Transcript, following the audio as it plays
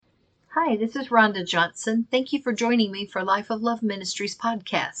Hi, this is Rhonda Johnson. Thank you for joining me for Life of Love Ministries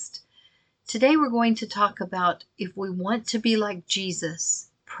podcast. Today we're going to talk about if we want to be like Jesus,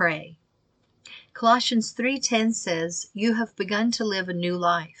 pray. Colossians 3:10 says, "You have begun to live a new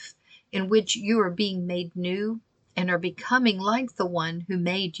life, in which you are being made new and are becoming like the one who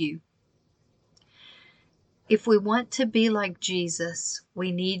made you." If we want to be like Jesus,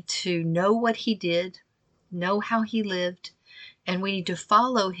 we need to know what he did, know how he lived, and we need to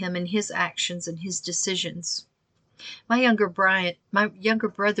follow him in his actions and his decisions. My younger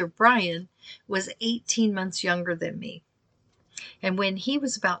brother Brian was 18 months younger than me. And when he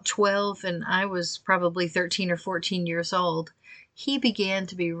was about 12 and I was probably 13 or 14 years old, he began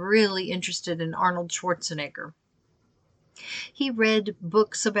to be really interested in Arnold Schwarzenegger. He read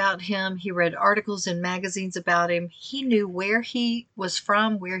books about him. He read articles in magazines about him. He knew where he was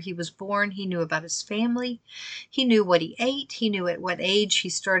from, where he was born. He knew about his family. He knew what he ate. He knew at what age he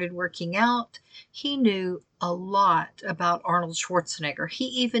started working out. He knew a lot about Arnold Schwarzenegger. He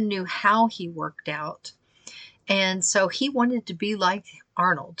even knew how he worked out. And so he wanted to be like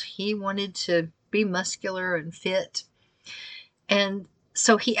Arnold. He wanted to be muscular and fit. And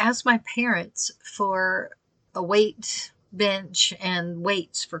so he asked my parents for a weight bench and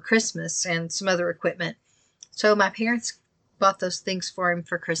weights for Christmas and some other equipment. So my parents bought those things for him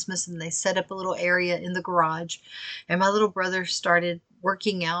for Christmas, and they set up a little area in the garage. And my little brother started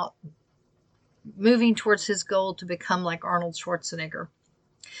working out, moving towards his goal to become like Arnold Schwarzenegger.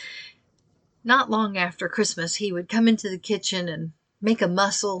 Not long after Christmas, he would come into the kitchen and make a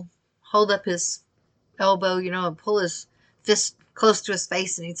muscle, hold up his elbow, and pull his fist close to his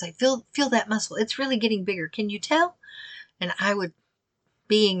face, and he'd say, feel that muscle. It's really getting bigger. Can you tell? And I would,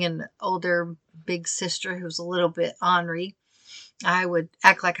 being an older big sister who was a little bit ornery, I would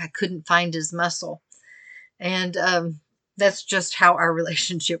act like I couldn't find his muscle. And that's just how our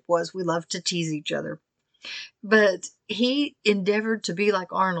relationship was. We loved to tease each other. But he endeavored to be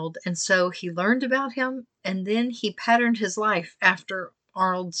like Arnold, and so he learned about him, and then he patterned his life after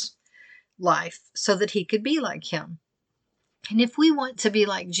Arnold's life so that he could be like him. And if we want to be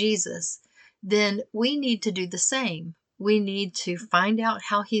like Jesus, then we need to do the same. We need to find out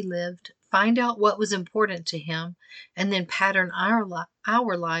how he lived, find out what was important to him, and then pattern our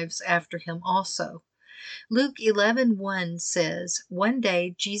lives after him also. Luke 11:1 says, "One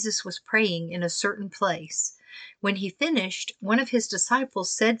day Jesus was praying in a certain place. When he finished, one of his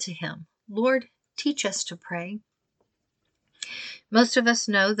disciples said to him, 'Lord, teach us to pray.'" Most of us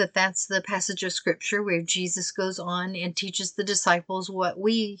know that that's the passage of scripture where Jesus goes on and teaches the disciples what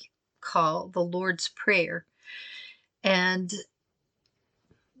we call the Lord's Prayer. And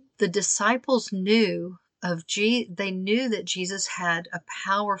the disciples knew they knew that Jesus had a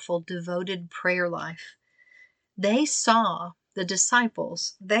powerful, devoted prayer life. They saw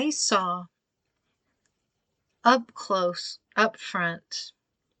up close, up front,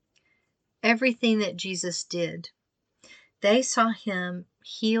 everything that Jesus did. They saw him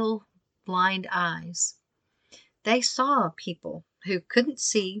heal blind eyes. They saw people who couldn't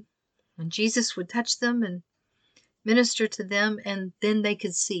see, and Jesus would touch them and minister to them, and then they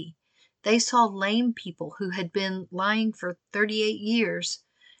could see. They saw lame people who had been lying for 38 years,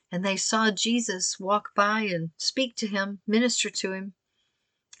 and they saw Jesus walk by and speak to him, minister to him,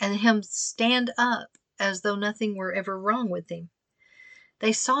 and him stand up as though nothing were ever wrong with him.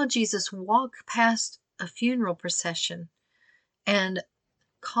 They saw Jesus walk past a funeral procession and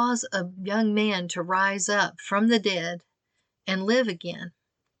cause a young man to rise up from the dead and live again.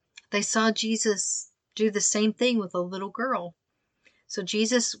 They saw Jesus do the same thing with a little girl. So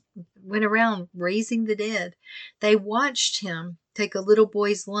Jesus went around raising the dead. They watched him take a little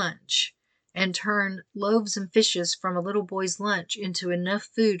boy's lunch and turn loaves and fishes from a little boy's lunch into enough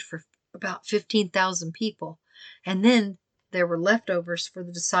food for about 15,000 people. And then there were leftovers for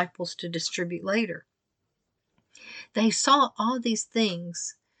the disciples to distribute later. They saw all these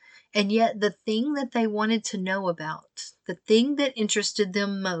things, and yet the thing that they wanted to know about, the thing that interested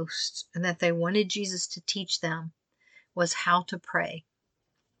them most and that they wanted Jesus to teach them, was how to pray.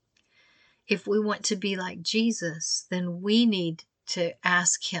 If we want to be like Jesus, then we need to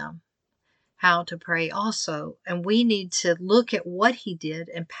ask him how to pray also, and we need to look at what he did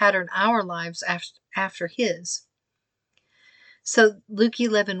and pattern our lives after his. So Luke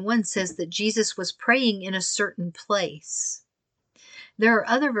 11:1 says that Jesus was praying in a certain place. There are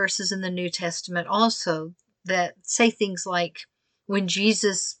other verses in the New Testament also that say things like when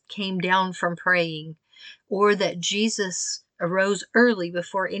Jesus came down from praying, or that Jesus arose early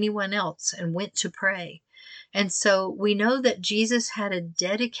before anyone else and went to pray. And so we know that Jesus had a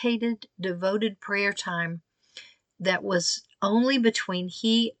dedicated, devoted prayer time that was only between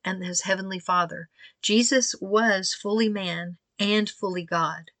he and his heavenly Father. Jesus was fully man and fully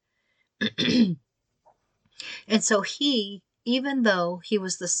God. And so he, even though he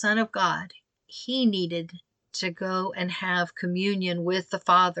was the Son of God, he needed to go and have communion with the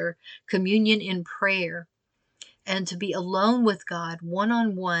Father, communion in prayer, and to be alone with God one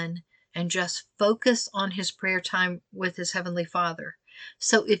on one and just focus on his prayer time with his heavenly Father.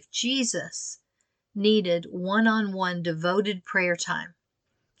 So if Jesus needed one on one devoted prayer time,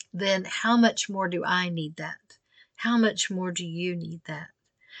 then how much more do I need that? How much more do you need that?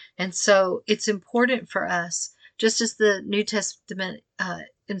 And so it's important for us, just as the New Testament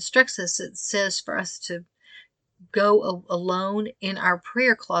instructs us, it says for us to go alone in our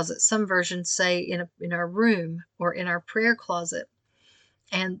prayer closet. Some versions say in our room or in our prayer closet.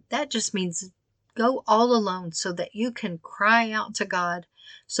 And that just means go all alone so that you can cry out to God,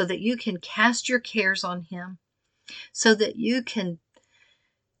 so that you can cast your cares on him, so that you can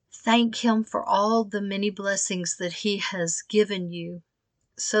thank him for all the many blessings that he has given you,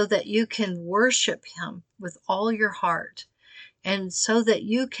 so that you can worship him with all your heart, and so that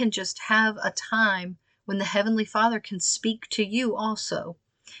you can just have a time when the Heavenly Father can speak to you also.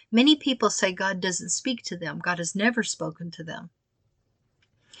 Many people say God doesn't speak to them. God has never spoken to them.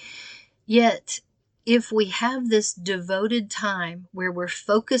 Yet, if we have this devoted time where we're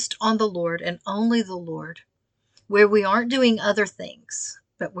focused on the Lord and only the Lord, where we aren't doing other things,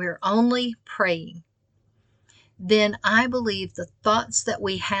 but we're only praying, then I believe the thoughts that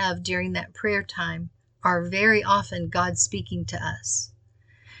we have during that prayer time are very often God speaking to us.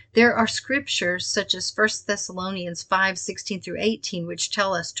 There are scriptures such as 1 Thessalonians 5:16-18, which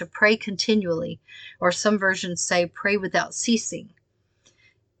tell us to pray continually, or some versions say pray without ceasing.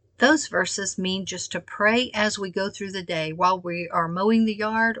 Those verses mean just to pray as we go through the day, while we are mowing the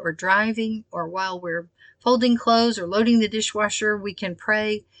yard or driving, or while we're folding clothes or loading the dishwasher. We can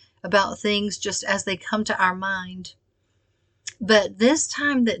pray about things just as they come to our mind. But this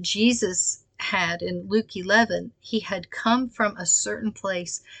time that Jesus had in Luke 11, he had come from a certain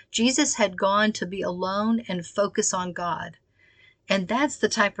place. Jesus had gone to be alone and focus on God. And that's the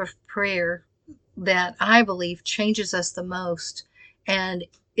type of prayer that I believe changes us the most. And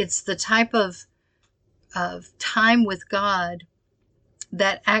it's the type of time with God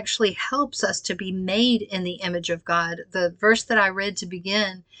that actually helps us to be made in the image of God. The verse that I read to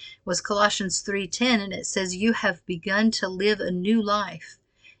begin was Colossians 3:10, and it says, "You have begun to live a new life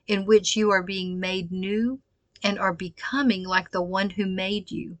in which you are being made new and are becoming like the one who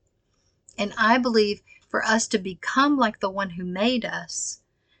made you." And I believe for us to become like the one who made us,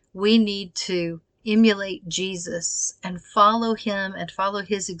 we need to emulate Jesus and follow him and follow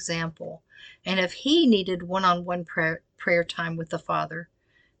his example. And if he needed one-on-one prayer time with the Father,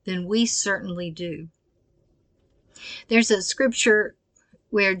 then we certainly do. There's a scripture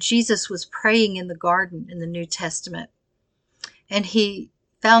where Jesus was praying in the garden in the New Testament, and he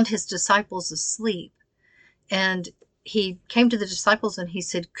found his disciples asleep. And he came to the disciples and he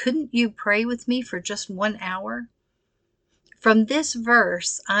said, "Couldn't you pray with me for just 1 hour?" From this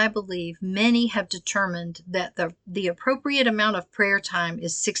verse, I believe many have determined that the appropriate amount of prayer time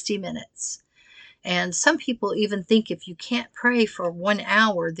is 60 minutes. And some people even think if you can't pray for 1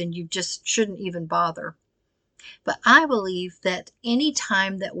 hour, then you just shouldn't even bother. But I believe that any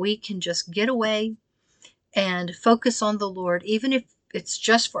time that we can just get away and focus on the Lord, even if it's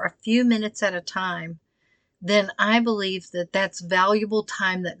just for a few minutes at a time, then I believe that that's valuable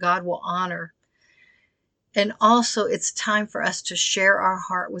time that God will honor. And also, it's time for us to share our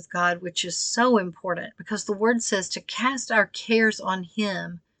heart with God, which is so important, because the word says to cast our cares on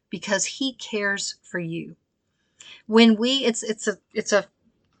him because he cares for you. When it's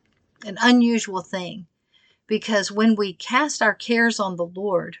an unusual thing, because when we cast our cares on the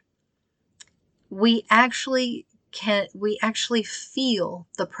Lord, we actually feel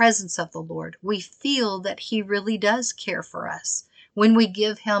the presence of the Lord. We feel that he really does care for us when we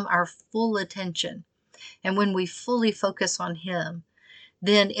give him our full attention. And when we fully focus on him,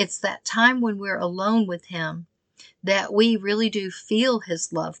 then it's that time when we're alone with him that we really do feel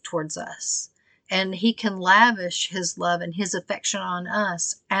his love towards us. And he can lavish his love and his affection on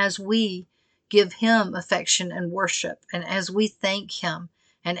us as we give him affection and worship, and as we thank him,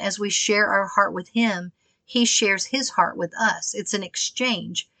 and as we share our heart with him, he shares his heart with us. It's an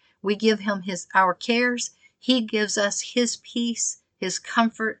exchange. We give him our cares. He gives us his peace, his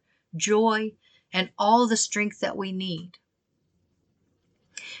comfort, joy, and all the strength that we need.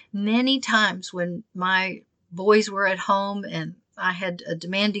 Many times when my boys were at home and I had a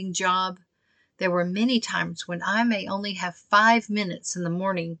demanding job, there were many times when I may only have 5 minutes in the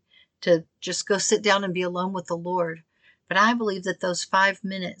morning to just go sit down and be alone with the Lord. But I believe that those 5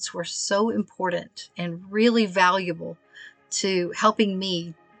 minutes were so important and really valuable to helping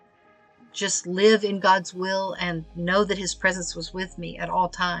me just live in God's will and know that His presence was with me at all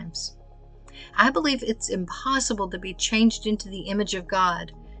times. I believe it's impossible to be changed into the image of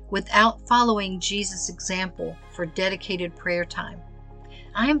God without following Jesus' example for dedicated prayer time.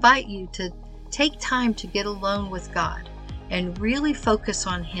 I invite you to take time to get alone with God and really focus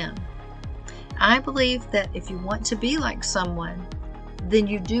on Him. I believe that if you want to be like someone, then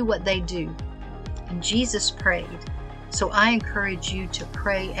you do what they do. And Jesus prayed. So I encourage you to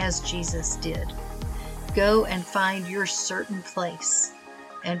pray as Jesus did. Go and find your certain place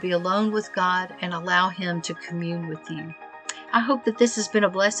and be alone with God and allow Him to commune with you. I hope that this has been a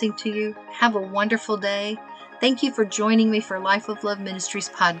blessing to you. Have a wonderful day. Thank you for joining me for Life of Love Ministries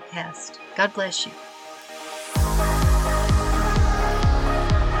podcast. God bless you.